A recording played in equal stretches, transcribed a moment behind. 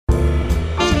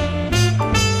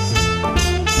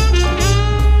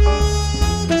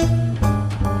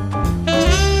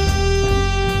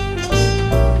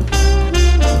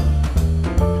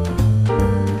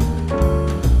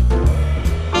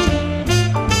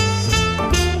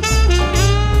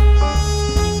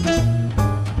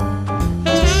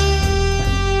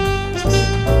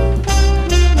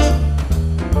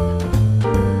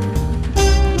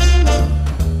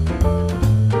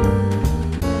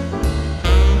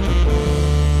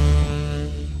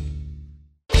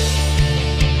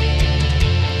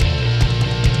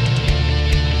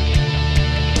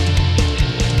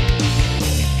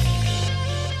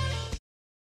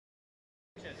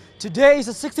Today is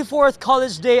the 64th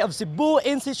College Day of Cebu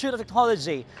Institute of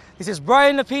Technology. This is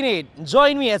Brian Lapinid.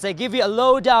 Join me as I give you a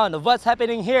lowdown of what's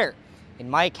happening here in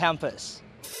my campus.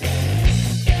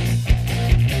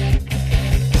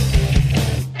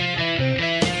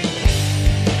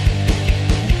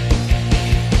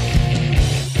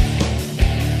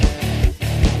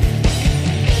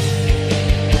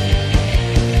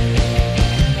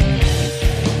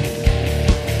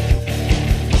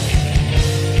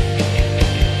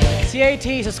 CIT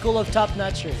is a school of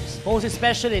top-notchers, most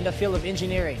especially in the field of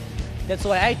engineering. That's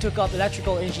why I took up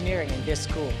electrical engineering in this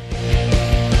school.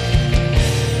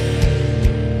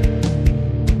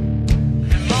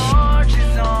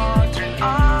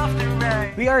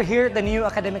 We are here at the new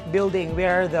academic building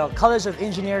where the College of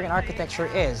Engineering and Architecture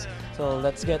is. So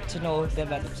let's get to know them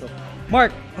better. So,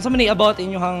 Mark, ano man about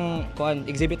inyong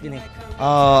exhibit din eh?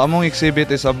 Among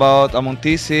exhibit is about among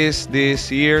thesis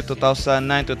this year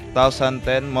 2009 to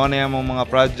 2010. Mo na among mga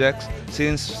projects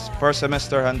since first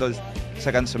semester handle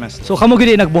second semester. So kamo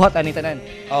gid nagbuhat ani tanan?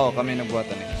 Oo, kami nagbuhat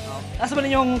ani. Asa man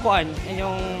inyong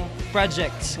inyong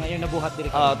projects ngayon nabuhat diri?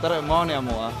 Tara mo na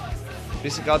mo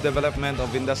physical development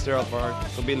of industrial park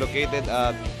to be located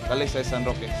at Talisay, San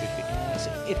Roque City.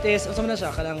 So it is asa man siya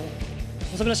kanang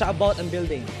about ang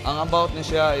building? Ang about niya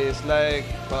siya is like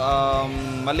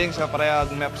maling sa parehag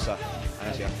maps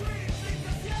ano siya.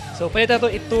 So pwede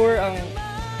to i-tour ang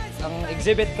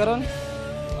exhibit karon?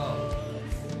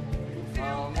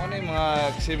 Muna yung mga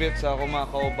exhibit sa akong mga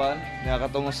kauban na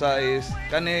katungo sa is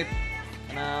kanit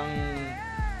ng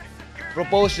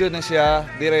propose yun na siya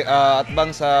dire at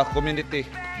bang sa community.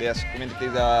 Yes,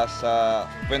 community sa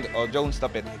Jones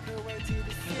Tapit.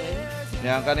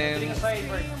 Yang kanin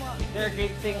there are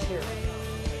great things here.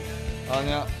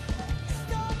 Nya.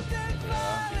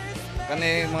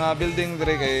 Kani mga building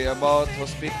dire kay about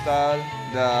hospital,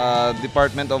 the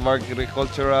Department of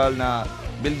Agricultural na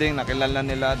building na kilala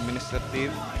nila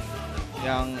administrative.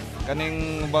 Yang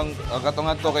kaning bang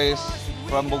katungan to kay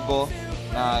Rambugo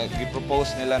na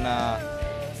gi-propose nila na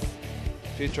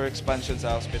future expansion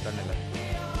sa hospital nila.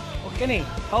 Okay,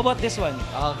 how about this one?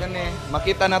 Kani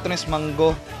makita nato is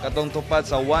Mango katong tupad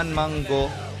sa One Mango.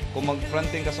 Kung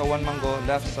mag-fronting ka sa One Mango,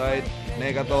 left side, na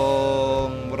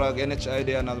katong murag NHI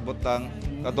diyan nalbutang,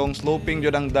 katong sloping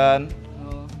jud ang dan.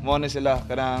 Mo ni sila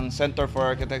kanang Center for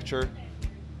Architecture.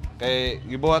 Kay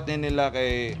gibuhat ni nila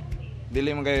kay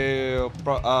dili man kay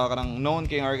kanang known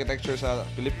king architecture sa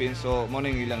Philippines, so mo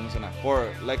ning ilang sana for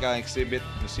like an exhibit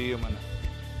museum ana.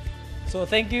 So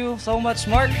thank you so much,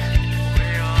 Mark.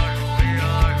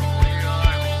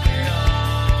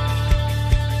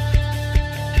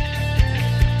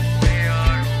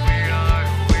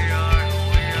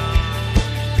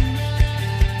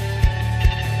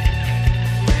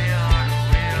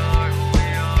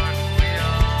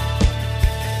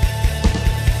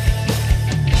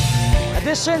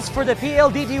 Auditions for the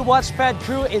PLDT Watchpad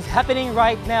crew is happening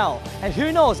right now, and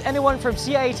who knows, anyone from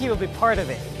CIT will be part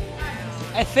of it.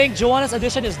 I think Joanna's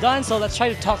audition is done, so let's try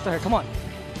to talk to her. Come on.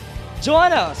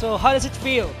 Joanna, so how does it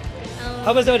feel?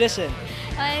 How was the audition?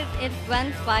 It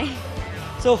went fine.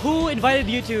 So who invited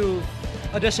you to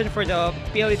audition for the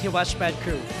PLDT Watchpad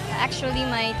crew? Actually,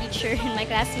 my teacher and my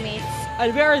classmates.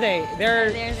 And where are they?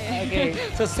 They're there. Okay,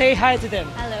 so say hi to them.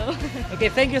 Hello. Okay,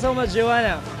 thank you so much,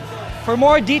 Joanna. For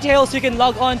more details, you can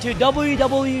log on to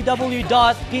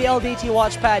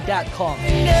www.pldtwatchpad.com.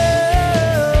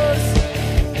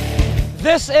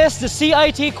 This is the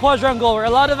CIT Quadrangle, where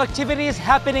a lot of activities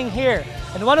happening here.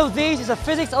 And one of these is a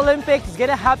Physics Olympics. It's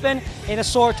gonna happen in a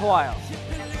short while.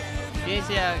 Yes,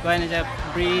 kuan sa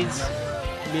bridge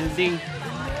building.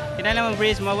 Kinala mo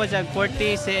bridge mao sa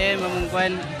 40 cm among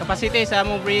kuan capacity sa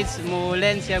among bridge mo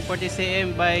length siya 40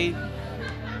 cm by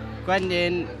kuan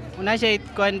din una siya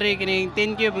kuan ri kining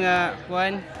 10 cube nga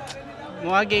kuan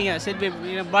moagi nga silbi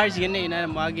bars gani ina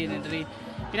moagi na diri.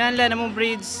 Kinahanglan namong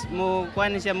bridge mo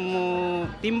kuan siya mo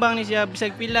timbang ni siya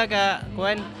bisag pila ka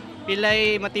kuan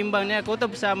pilay matimbang niya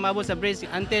kutob sa maabot sa bridge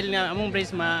until nga among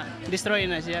bridge ma destroy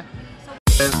na siya.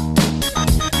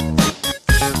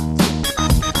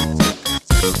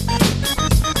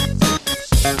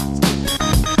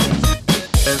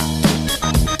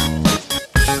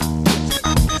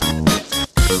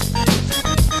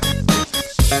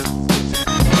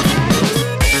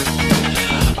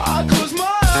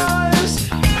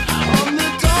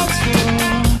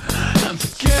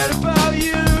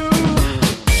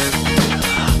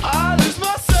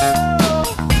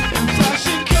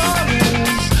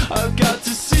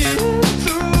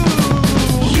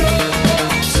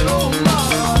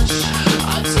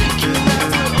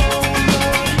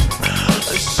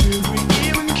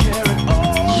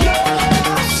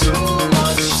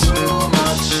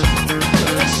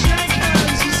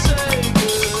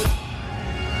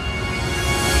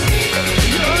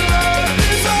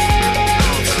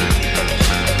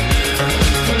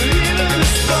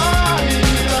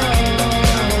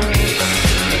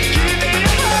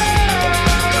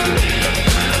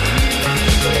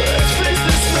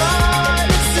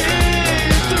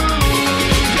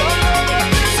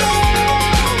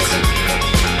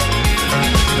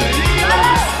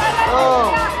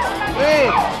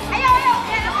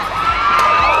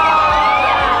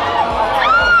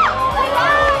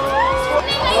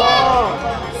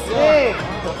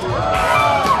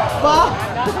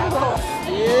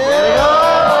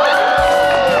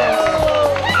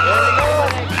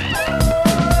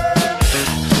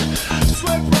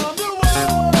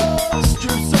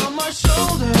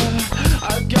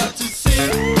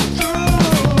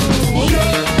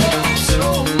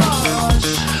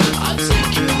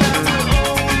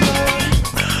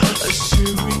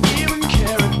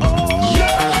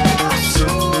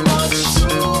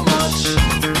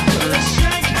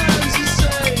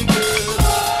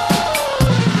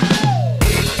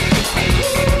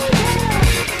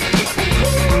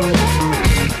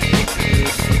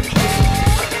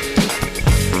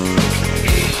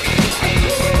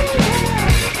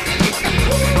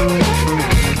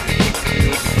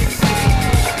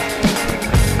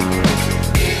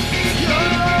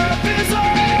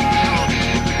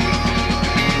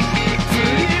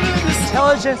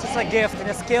 intelligence is a gift and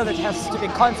a skill that has to be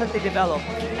constantly developed.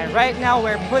 And right now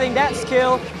we're putting that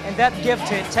skill and that gift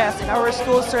to a test in our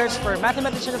school search for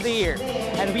Mathematician of the Year.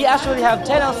 And we actually have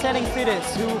 10 outstanding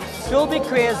students who will be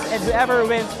quizzed, and whoever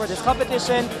wins for this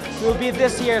competition will be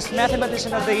this year's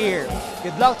Mathematician of the Year.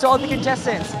 Good luck to all the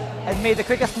contestants, and may the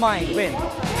quickest mind win.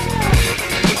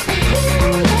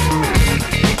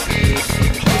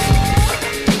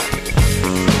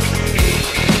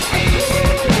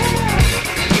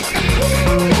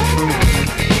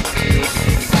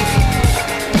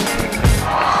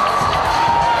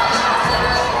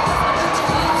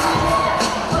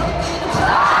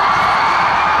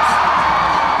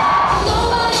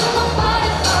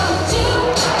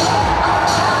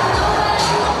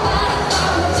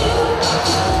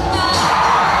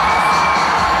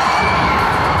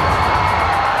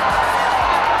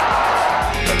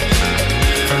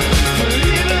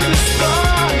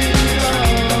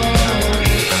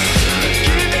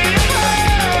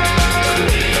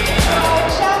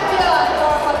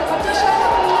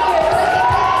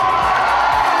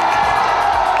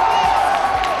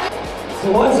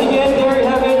 So once again, there you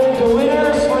have it, the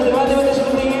winners for the Mathematician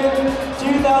of the Year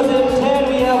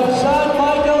 2010. We have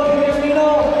John-Michael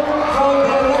Viverino from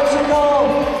the Electrical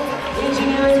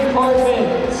Engineering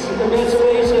Department.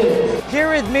 Congratulations. Here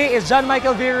with me is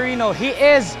John-Michael Viverino. He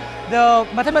is the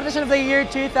Mathematician of the Year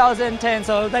 2010.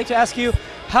 So I'd like to ask you,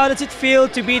 how does it feel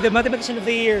to be the Mathematician of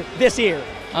the Year this year?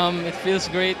 It feels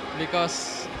great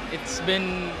because it's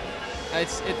been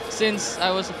since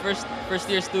I was a first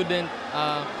year student.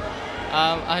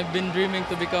 I've been dreaming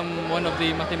to become one of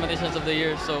the Mathematicians of the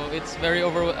Year, so it's very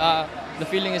the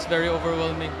feeling is very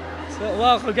overwhelming. So,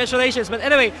 well, congratulations. But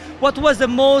anyway, what was the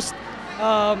most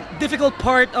difficult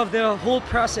part of the whole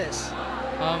process?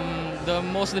 The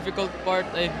most difficult part,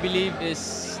 I believe,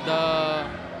 is the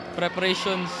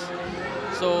preparations.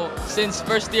 So since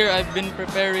first year, I've been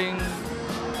preparing,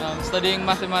 studying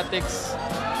mathematics,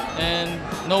 and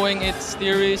knowing its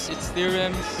theories, its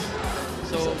theorems.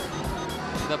 So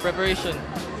the preparation.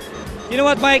 You know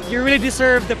what, Mike? You really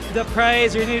deserve the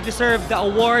prize. You really deserve the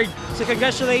award. So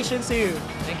congratulations to you.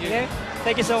 Thank you. Okay?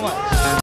 Thank you so much.